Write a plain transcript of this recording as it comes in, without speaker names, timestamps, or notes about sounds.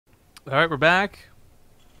All right, we're back.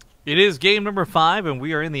 It is game number 5, and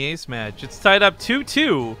we are in the ace match. It's tied up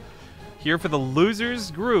 2-2 here for the losers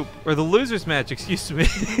group, or the losers match, excuse me.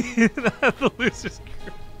 Not the losers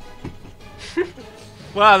group.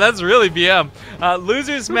 Wow, that's really BM.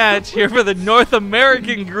 Losers match here for the North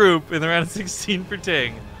American group in the round of 16 for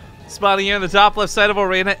TING. Spotting here on the top left side of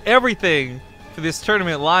Arena, everything for this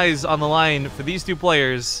tournament lies on the line for these two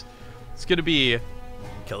players. It's going to be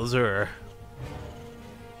Kelazhur.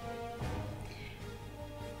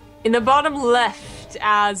 In the bottom left,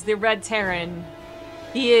 as the Red Terran,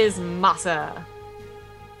 he is MaSa.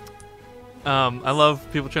 I love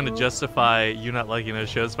people trying to justify you not liking those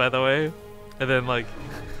shows, by the way. And then, like,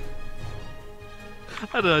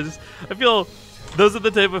 I don't know, I feel those are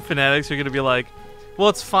the type of fanatics who are going to be like, well,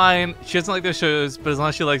 it's fine. She doesn't like those shows, but as long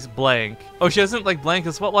as she likes blank. Oh, she doesn't like blank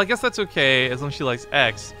as well? Well, I guess that's okay as long as she likes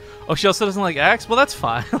X. Oh, she also doesn't like X? Well, that's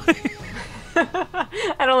fine.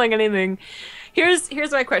 I don't like anything.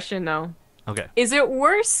 Here's my question, though. Okay. Is it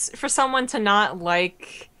worse for someone to not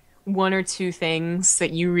like one or two things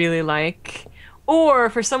that you really like, or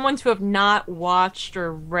for someone to have not watched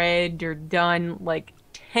or read or done like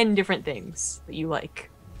 10 different things that you like?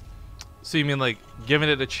 So you mean like giving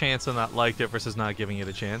it a chance and not liked it versus not giving it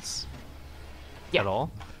a chance? Yeah. At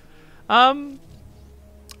all?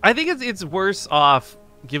 I think it's worse off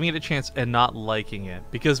giving it a chance and not liking it,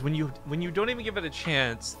 because when you don't even give it a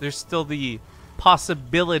chance, there's still the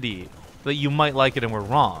possibility that you might like it and we're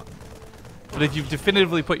wrong. But if you've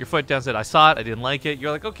definitively put your foot down and said, I saw it, I didn't like it, you're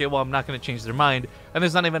like, okay, well, I'm not going to change their mind, and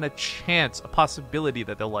there's not even a chance, a possibility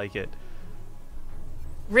that they'll like it.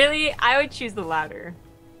 Really, I would choose the latter,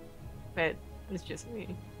 but it's just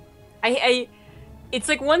me. It's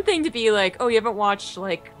like one thing to be like, oh, you haven't watched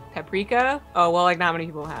like Paprika? Oh, well, like not many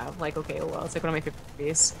people have. Like, okay, well, it's like one of my favorite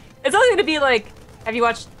movies. It's also gonna be like, have you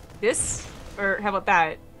watched this? Or how about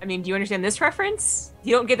that? I mean, do you understand this reference?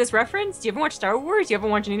 You don't get this reference? Do you haven't watched Star Wars? You haven't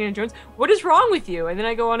watched Indiana Jones? What is wrong with you? And then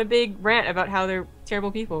I go on a big rant about how they're terrible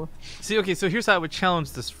people. See, okay, so here's how I would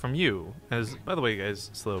challenge this from you. As, by the way, guys,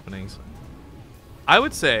 slow openings. I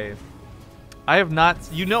would say, I have not,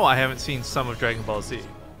 I haven't seen some of Dragon Ball Z.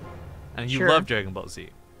 And you Sure. love Dragon Ball Z.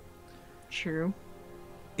 True.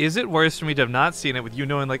 Is it worse for me to have not seen it with you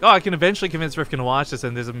knowing, like, oh, I can eventually convince Rifkin to watch this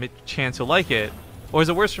and there's a chance he'll like it? Or is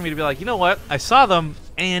it worse for me to be like, you know what? I saw them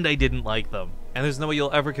and I didn't like them. And there's no way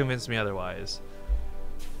you'll ever convince me otherwise.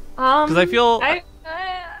 Because I feel... I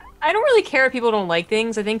don't really care if people don't like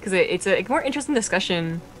things, I think, because it's a more interesting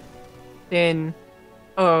discussion than,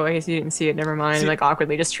 oh, I guess you didn't see it, never mind, See, like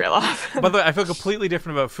awkwardly just trail off. By the way, I feel completely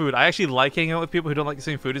different about food. I actually like hanging out with people who don't like the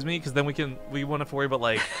same food as me, because then we won't have to worry about,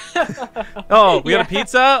 like, oh, we got a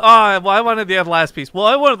pizza? Oh, well, I wanted the last piece. Well,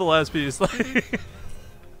 I wanted the last piece.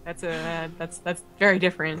 That's very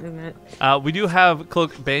different, isn't it? We do have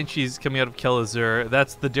Cloak Banshees coming out of Kelazhur.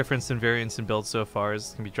 That's the difference in variance in build so far.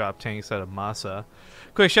 Is can be drop tanks out of MaSa.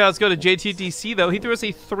 Quick shout-outs go to JTDC, though. He threw us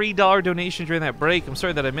a $3 donation during that break. I'm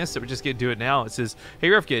sorry that I missed it. We're just going to do it now. It says, hey,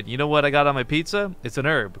 Rifkin, you know what I got on my pizza? It's an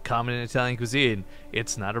herb, common in Italian cuisine.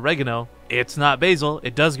 It's not oregano. It's not basil.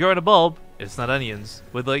 It does grow in a bulb. It's not onions.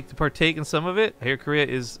 Would like to partake in some of it? I hear Korea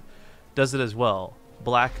does it as well.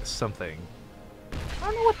 Black something. I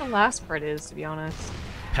don't know what the last part is, to be honest.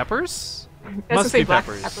 Peppers? Must be black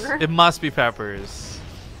peppers. Pepper? It must be peppers.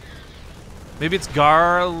 Maybe it's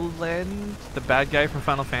Garland, the bad guy from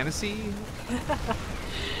Final Fantasy?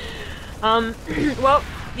 Well,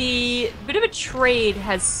 the bit of a trade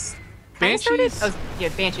has kind of started. Banshees? Oh, yeah,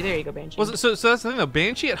 Banshee. There you go, Banshee. Well, so that's the thing, though.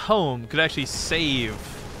 Banshee at home could actually save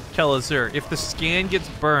Kelazhur if the scan gets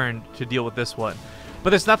burned to deal with this one. But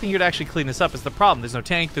there's nothing here to actually clean this up is the problem. There's no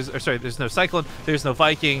tank, there's no Cyclone, there's no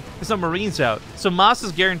Viking, there's no Marines out. So Moss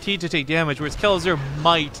is guaranteed to take damage, whereas Kelazhur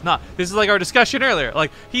might not. This is like our discussion earlier. Like,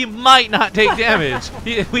 he might not take damage.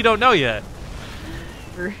 We don't know yet.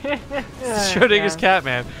 Schrodinger's cat,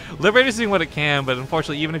 man. Liberator's doing what it can, but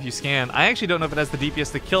unfortunately, even if you scan, I actually don't know if it has the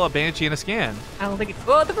DPS to kill a Banshee in a scan. I don't think it's...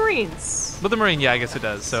 Well, the Marines. But the Marine, yeah, I guess it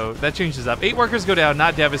does. So that changes up. 8 workers go down,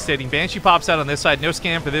 not devastating. Banshee pops out on this side. No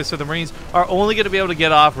scan for this, so the Marines are only going to be able to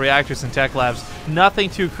get off reactors and tech labs. Nothing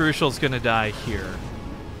too crucial is going to die here.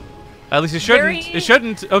 At least it shouldn't. It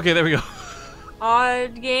shouldn't. Okay, there we go.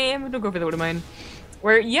 Odd game. Don't go for the wood of mine.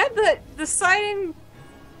 Where, yeah, the siding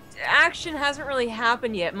action hasn't really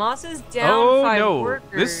happened yet. Moss is down 5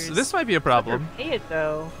 workers. This might be a problem. Pay it,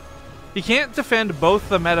 though. He can't defend both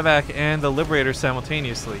the medevac and the Liberator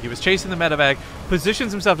simultaneously. He was chasing the medevac,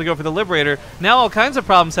 positions himself to go for the Liberator. Now all kinds of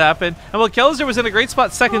problems happen. And while Kelazhur was in a great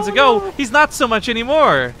spot seconds ago, he's not so much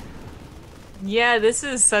anymore. Yeah, this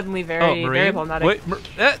is suddenly very problematic. Wait,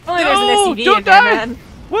 Only there's an SCV don't in there, die! man.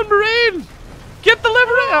 One Marine! Get the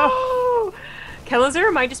Liberator!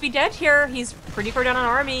 Kelazhur might just be dead here. He's pretty far down on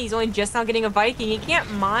army. He's only just now getting a Viking. He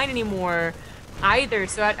can't mine anymore either.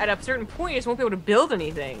 So at a certain point, he just won't be able to build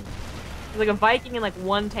anything. There's like a Viking and like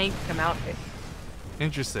one tank to come out of it.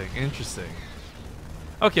 Interesting, interesting.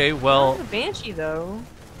 Okay, well... Banshee, though.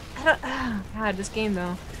 I don't... Oh, God, this game,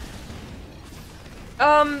 though.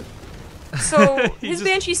 So, his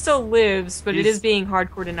Banshee still lives, but it is being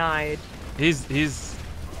hardcore denied. I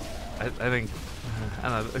think... I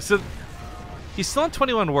don't know. So, he's still on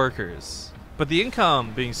 21 workers, but the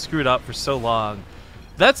income being screwed up for so long,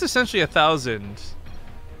 that's essentially 1,000.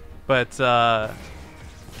 But,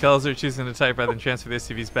 Kelazhur choosing to type rather than transfer the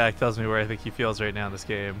SCVs back tells me where I think he feels right now in this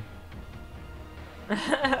game.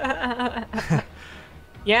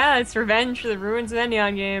 Yeah, it's revenge for the ruins of the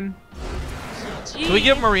Neon game. Can we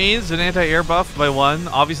get Marines an anti-air buff by 1?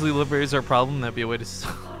 Obviously, Liberators are a problem. That'd be a way to...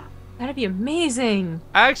 That'd be amazing.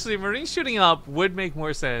 Actually, Marines shooting up would make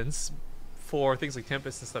more sense for things like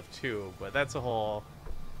Tempest and stuff too, but that's a whole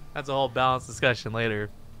balanced discussion later.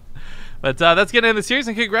 But that's going to end the series,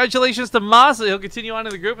 and congratulations to MaSa. He'll continue on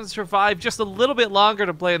in the group and survive just a little bit longer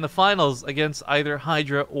to play in the finals against either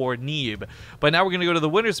Hydra or Neeb. But now we're going to go to the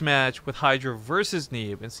winners match with Hydra versus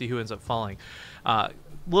Neeb and see who ends up falling. A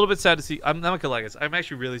little bit sad to see. I'm not gonna lie, guys. I'm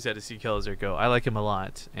actually really sad to see Kelazhur go. I like him a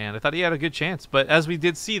lot, and I thought he had a good chance. But as we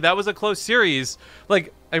did see, that was a close series.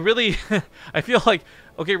 Like, I really, I feel like,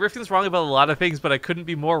 okay, Rifkin's wrong about a lot of things, but I couldn't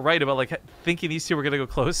be more right about like thinking these two were gonna go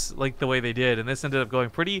close like the way they did, and this ended up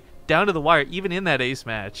going pretty down to the wire, even in that ace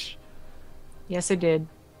match. Yes, it did.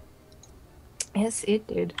 Yes, it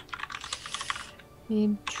did.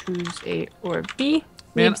 Choose A or B.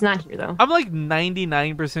 Man, Neeb's not here, though. I'm like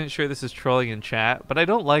 99% sure this is trolling in chat, but I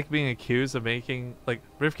don't like being accused of making, like,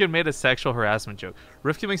 Rifkin made a sexual harassment joke.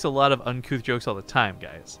 Rifkin makes a lot of uncouth jokes all the time,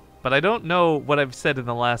 guys. But I don't know what I've said in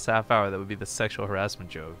the last half hour that would be the sexual harassment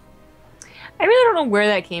joke. I really don't know where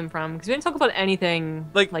that came from, because we didn't talk about anything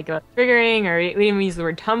like about triggering, or we didn't even use the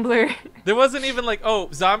word Tumblr. There wasn't even like, oh,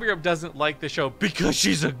 Zombie Grub doesn't like the show because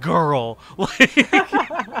she's a girl. Like,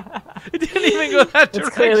 it didn't even go that direction. That's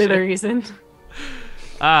clearly the reason.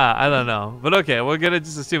 I don't know. But okay, we're going to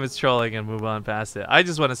just assume it's trolling and move on past it. I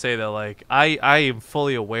just want to say that, like, I am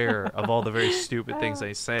fully aware of all the very stupid things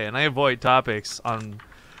I say, and I avoid topics on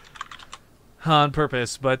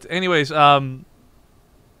purpose. But anyways,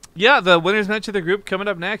 yeah, the winners match of the group coming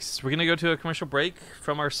up next. We're going to go to a commercial break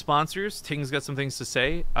from our sponsors. Ting's got some things to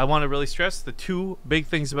say. I want to really stress the two big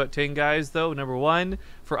things about Ting, guys, though. Number one,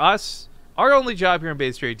 for us, our only job here on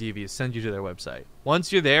BaseTradeTV is send you to their website.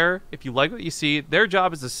 Once you're there, if you like what you see, their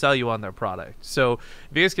job is to sell you on their product. So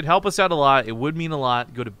if you guys could help us out a lot, it would mean a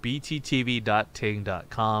lot. Go to bttv.ting.com.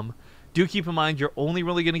 Do keep in mind you're only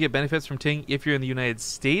really going to get benefits from Ting if you're in the United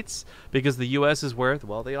States, because the U.S. is where,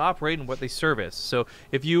 well, they operate and what they service. So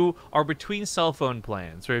if you are between cell phone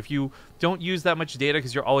plans, or if you don't use that much data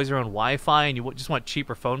because you're always around Wi-Fi and you just want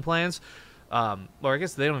cheaper phone plans, or I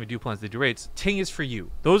guess they don't even do plans, they do rates, Ting is for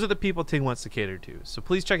you. Those are the people Ting wants to cater to. So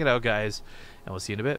please check it out, guys, and we'll see you in a bit.